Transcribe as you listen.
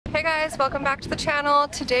guys, welcome back to the channel.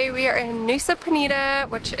 Today we are in Nusa Penida,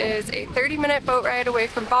 which is a 30-minute boat ride away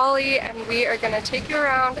from Bali, and we are going to take you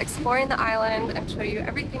around exploring the island and show you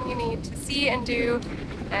everything you need to see and do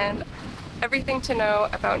and everything to know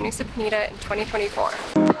about Nusa Penida in 2024.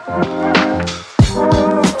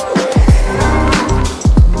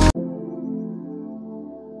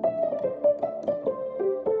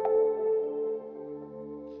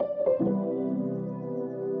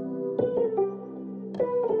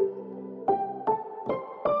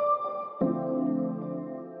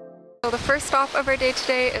 So the first stop of our day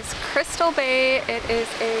today is Crystal Bay. It is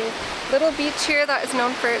a little beach here that is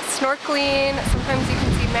known for its snorkeling. Sometimes you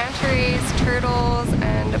can see manta rays, turtles,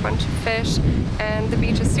 and a bunch of fish. And the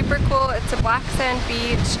beach is super cool. It's a black sand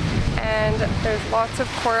beach, and there's lots of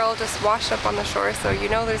coral just washed up on the shore, so you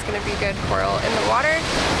know there's going to be good coral in the water.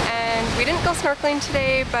 And we didn't go snorkeling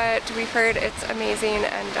today, but we've heard it's amazing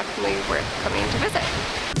and definitely worth coming to visit.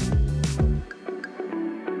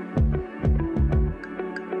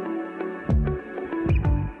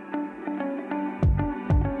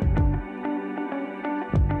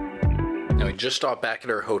 Now we just stopped back at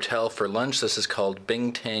our hotel for lunch. This is called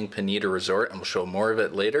Bintang Penida Resort, and we'll show more of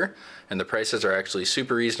it later. And the prices are actually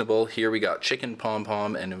super reasonable. Here we got chicken pom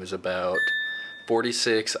pom, and it was about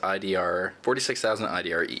 46,000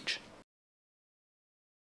 IDR each.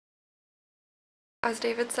 As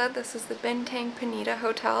David said, this is the Bintang Penida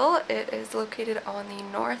Hotel. It is located on the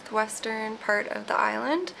northwestern part of the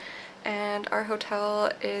island, and our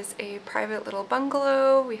hotel is a private little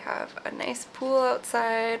bungalow. We have a nice pool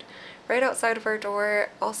outside, right outside of our door,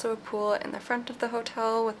 also a pool in the front of the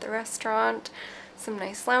hotel with the restaurant, some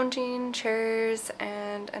nice lounging chairs,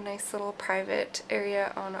 and a nice little private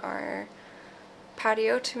area on our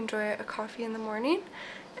patio to enjoy a coffee in the morning.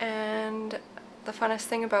 And the funnest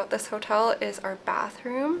thing about this hotel is our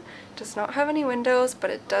bathroom. It does not have any windows, but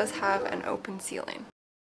it does have an open ceiling.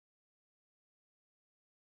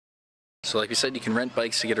 So like we said, you can rent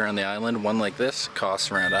bikes to get around the island. One like this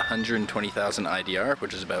costs around 120,000 IDR,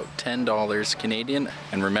 which is about $10 Canadian.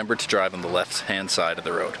 And remember to drive on the left-hand side of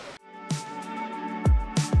the road.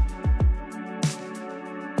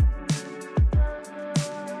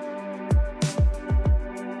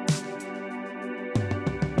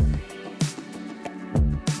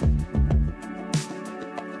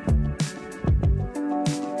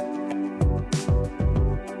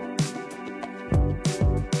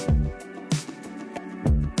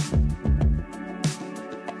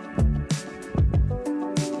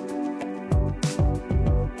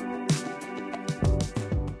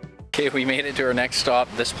 Okay, we made it to our next stop.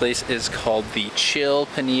 This place is called the Chill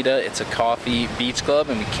Penida. It's a coffee beach club,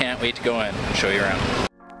 and we can't wait to go in and show you around.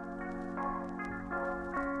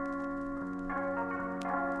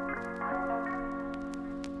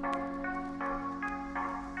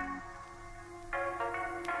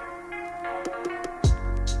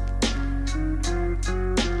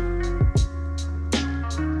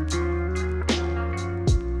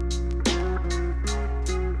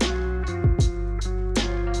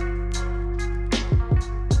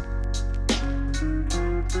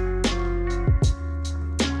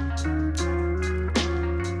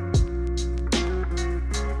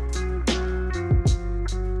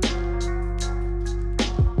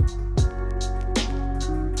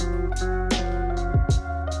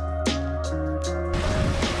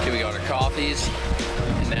 Coffees,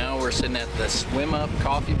 and now we're sitting at the Swim Up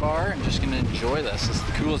coffee bar and just gonna enjoy this. This is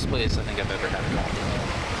the coolest place I think I've ever had coffee.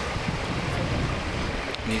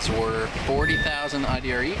 And these were 40,000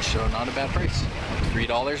 IDR each, so not a bad price.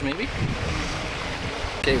 $3 maybe.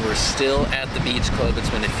 Okay, we're still at the beach club. It's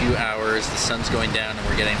been a few hours, the sun's going down and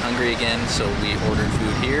we're getting hungry again, so we ordered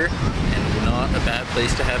food here, and not a bad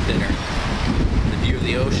place to have dinner. The view of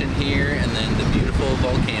the ocean here, and then the beautiful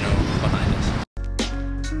volcano behind us.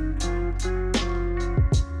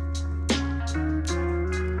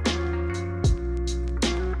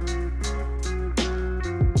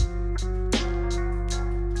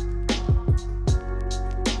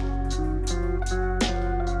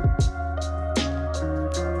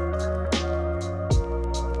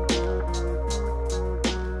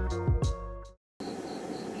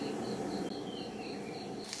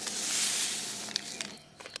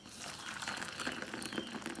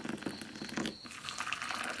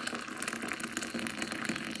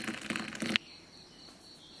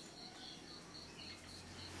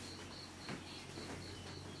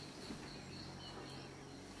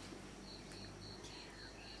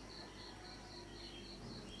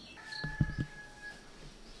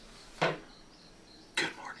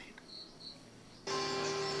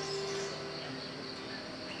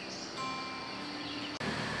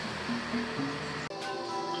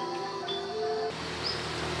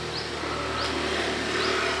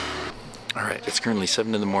 Alright, it's currently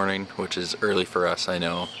 7 in the morning, which is early for us, I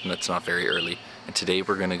know, and it's not very early. And today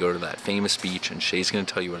we're going to go to that famous beach, and Shay's going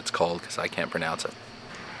to tell you what it's called because I can't pronounce it.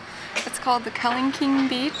 It's called the Keling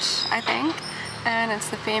Beach, I think, and it's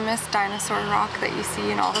the famous dinosaur rock that you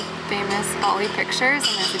see in all the famous Bali pictures,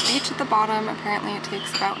 and there's a beach at the bottom. Apparently it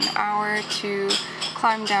takes about an hour to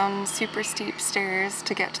climb down super steep stairs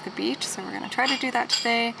to get to the beach, so we're going to try to do that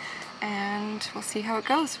today. And we'll see how it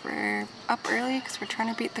goes. We're up early because we're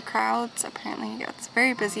trying to beat the crowds. Apparently it gets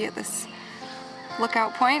very busy at this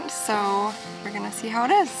lookout point, so we're gonna see how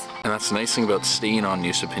it is. And that's the nice thing about staying on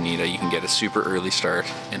Nusa Penida. You can get a super early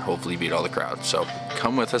start and hopefully beat all the crowds. So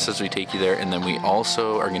come with us as we take you there, and then we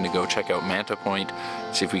also are going to go check out Manta Point,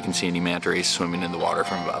 see if we can see any manta rays swimming in the water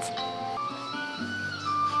from above.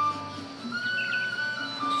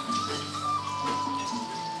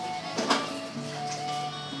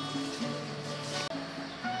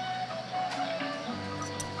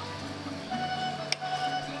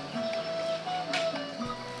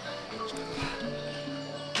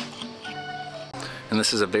 And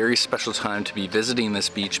this is a very special time to be visiting this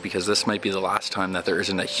beach because this might be the last time that there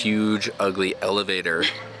isn't a huge, ugly elevator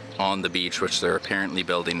on the beach, which they're apparently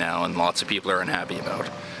building now and lots of people are unhappy about.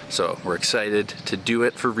 So we're excited to do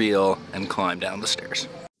it for real and climb down the stairs.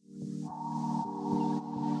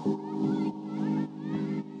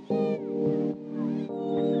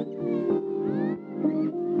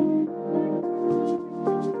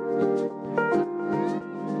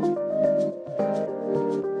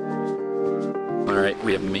 Alright,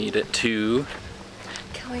 we have made it to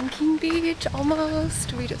Keling Beach,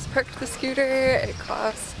 almost. We just parked the scooter. It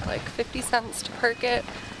costs like 50 cents to park it,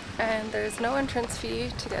 and there's no entrance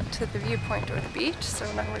fee to get to the viewpoint or the beach, so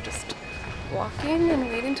now we're just walking and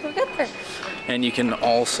waiting till we get there. And you can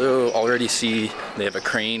also already see they have a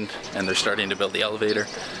crane and they're starting to build the elevator.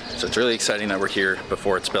 So it's really exciting that we're here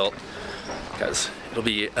before it's built, because it'll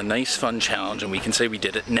be a nice fun challenge and we can say we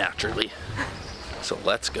did it naturally. So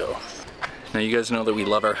let's go. Now you guys know that we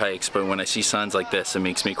love our hikes, but when I see signs like this, it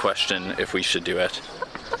makes me question if we should do it.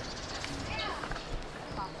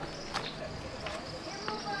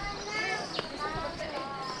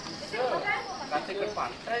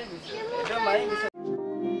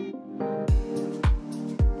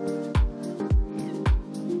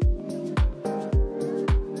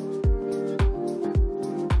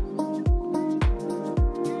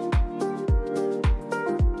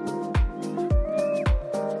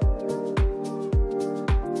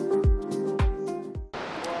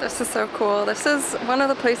 This is so cool. This is one of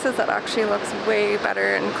the places that actually looks way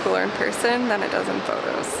better and cooler in person than it does in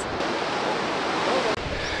photos.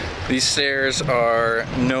 These stairs are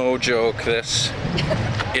no joke. This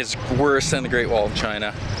is worse than the Great Wall of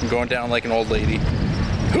China. I'm going down like an old lady.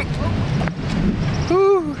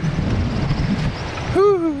 Woo.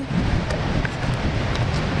 Woo.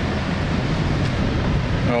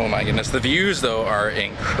 Oh my goodness. The views though are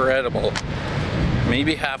incredible.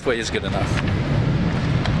 Maybe halfway is good enough.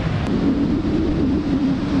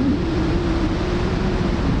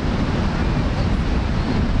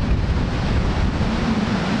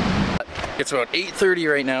 It's about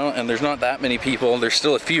 8:30 right now and there's not that many people. There's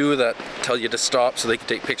still a few that tell you to stop so they can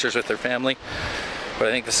take pictures with their family. But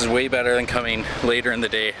I think this is way better than coming later in the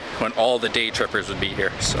day when all the day trippers would be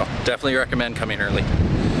here. So definitely recommend coming early.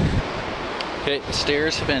 Okay, the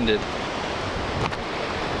stairs have ended.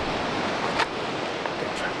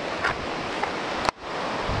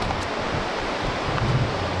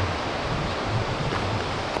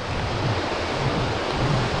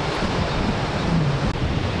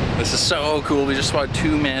 This is so cool. We just spotted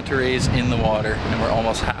 2 manta rays in the water and we're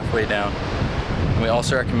almost halfway down. And we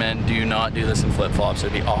also recommend do not do this in flip-flops,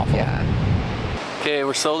 it'd be awful. Yeah. Okay,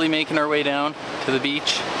 we're slowly making our way down to the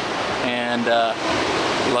beach, and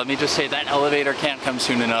let me just say that elevator can't come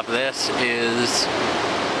soon enough. This is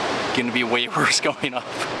gonna be way worse going up.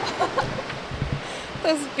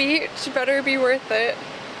 This beach better be worth it.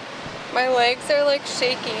 My legs are like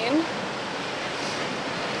shaking.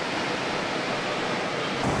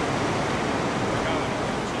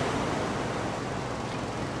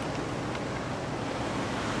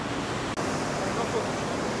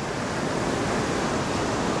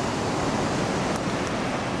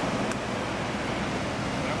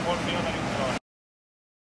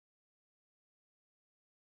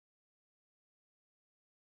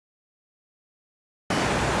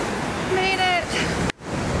 Made it!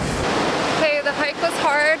 Okay, the hike was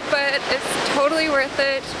hard, but it's totally worth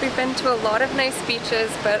it. We've been to a lot of nice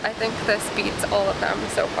beaches, but I think this beats all of them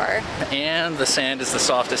so far. And the sand is the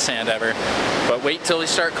softest sand ever. But wait till we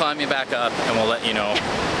start climbing back up and we'll let you know.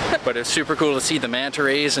 But it's super cool to see the manta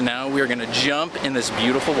rays, and now we're gonna jump in this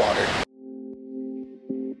beautiful water.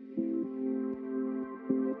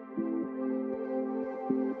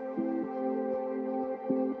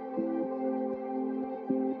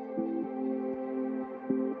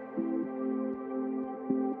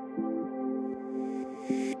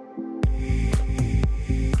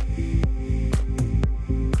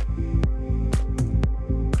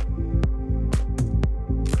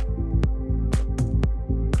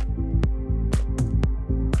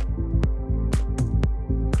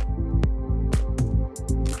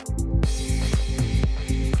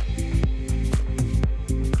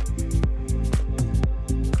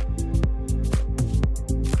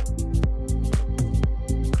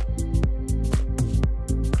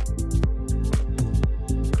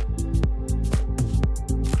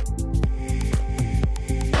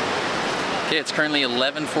 Okay, it's currently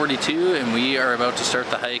 11:42 and we are about to start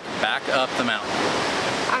the hike back up the mountain.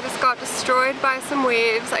 I just got destroyed by some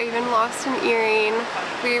waves. I even lost an earring.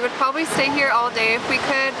 We would probably stay here all day if we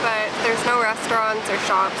could, but there's no restaurants or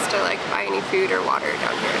shops to like buy any food or water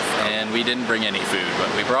down here. So. And we didn't bring any food,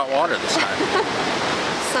 but we brought water this time.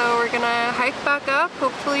 So we're gonna hike back up.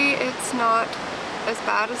 Hopefully it's not as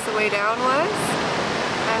bad as the way down was.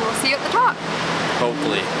 And we'll see you at the top.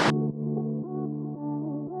 Hopefully.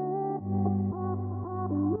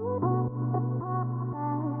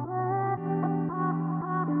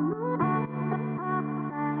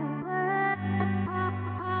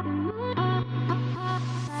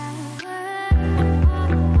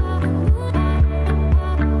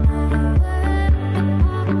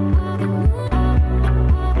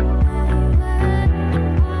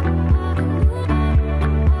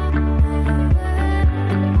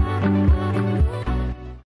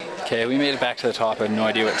 Okay, we made it back to the top. I have no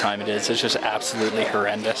idea what time it is. It's just absolutely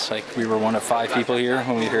horrendous. Like, we were one of 5 people here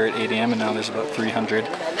when we were here at 8 a.m. and now there's about 300.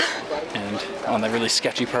 And on the really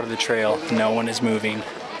sketchy part of the trail, no one is moving.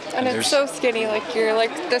 And it's so skinny, like you're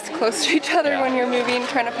like this close to each other when you're moving,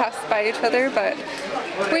 trying to pass by each other, but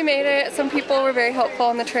we made it. Some people were very helpful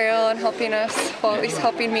on the trail and helping us, well at least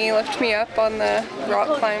helping me, lift me up on the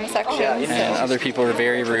rock climb sections. And other people were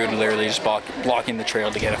very rude, literally just blocking the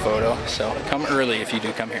trail to get a photo. So come early if you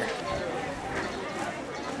do come here.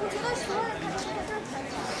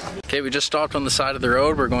 Okay, we just stopped on the side of the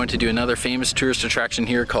road. We're going to do another famous tourist attraction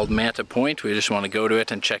here called Manta Point. We just want to go to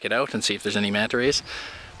it and check it out and see if there's any manta rays.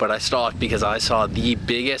 But I stopped because I saw the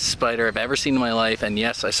biggest spider I've ever seen in my life, and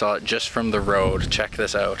yes, I saw it just from the road. Check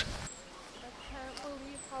this out. I can't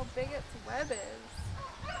believe how big its web is.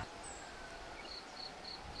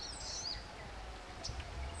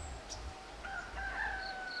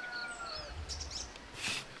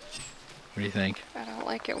 What do you think? I don't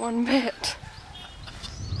like it one bit.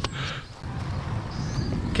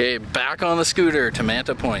 Okay, back on the scooter to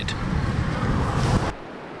Manta Point.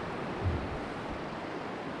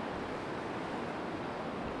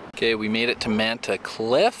 Okay, we made it to Manta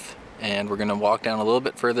Cliff, and we're gonna walk down a little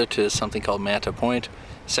bit further to something called Manta Point.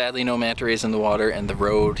 Sadly, no manta rays in the water, and the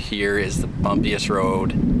road here is the bumpiest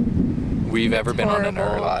road we've ever been on in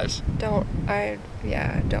our lives. Don't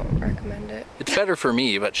recommend it. It's better for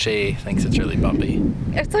me, but Shay thinks it's really bumpy.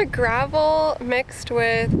 It's like gravel mixed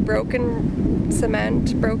with broken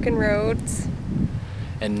cement, broken roads.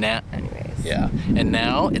 And now, anyways. Yeah, and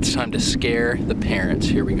now it's time to scare the parents.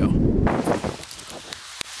 Here we go.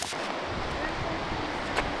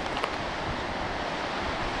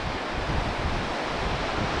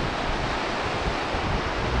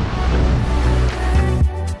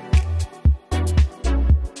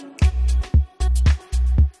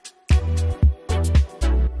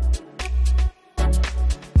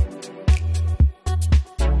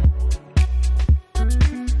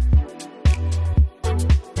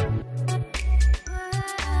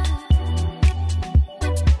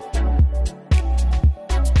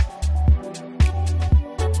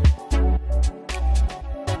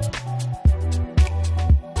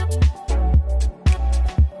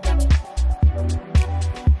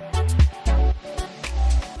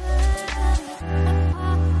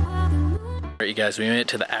 Alright you guys, we made it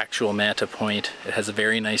to the actual Manta Point. It has a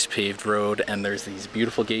very nice paved road and there's these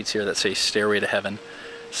beautiful gates here that say Stairway to Heaven.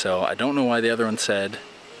 So I don't know why the other one said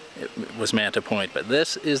it was Manta Point, but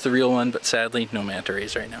this is the real one, but sadly no manta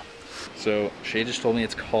rays right now. So Shay just told me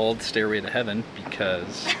it's called Stairway to Heaven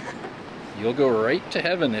because you'll go right to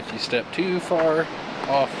heaven if you step too far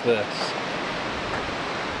off this.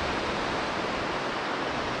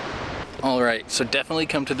 Alright, so definitely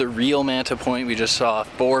come to the real Manta Point. We just saw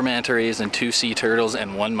 4 manta rays and 2 sea turtles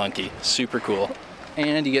and 1 monkey. Super cool.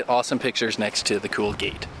 And you get awesome pictures next to the cool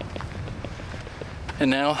gate.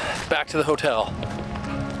 And now, back to the hotel.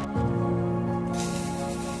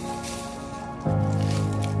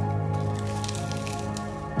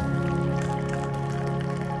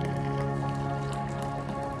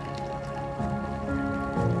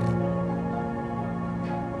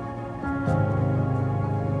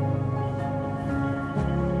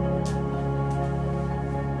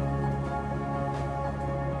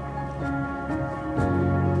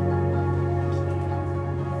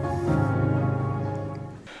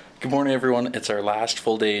 Good morning everyone, it's our last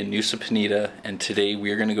full day in Nusa Penida and today we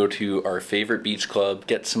are going to go to our favorite beach club,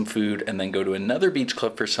 get some food, and then go to another beach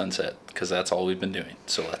club for sunset because that's all we've been doing,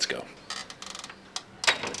 so let's go.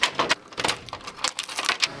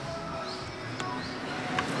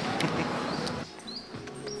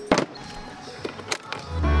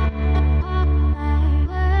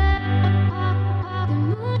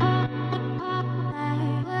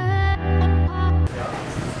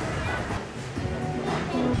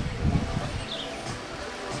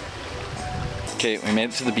 Okay, we made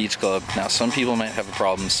it to the beach club. Now, some people might have a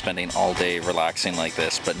problem spending all day relaxing like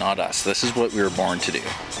this, but not us. This is what we were born to do.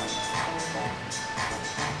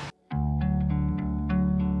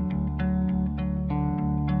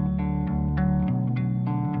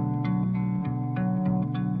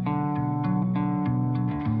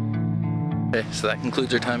 Okay, so that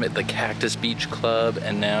concludes our time at the Cactus Beach Club,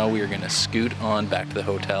 and now we are gonna scoot on back to the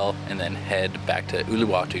hotel and then head back to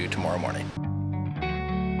Uluwatu tomorrow morning.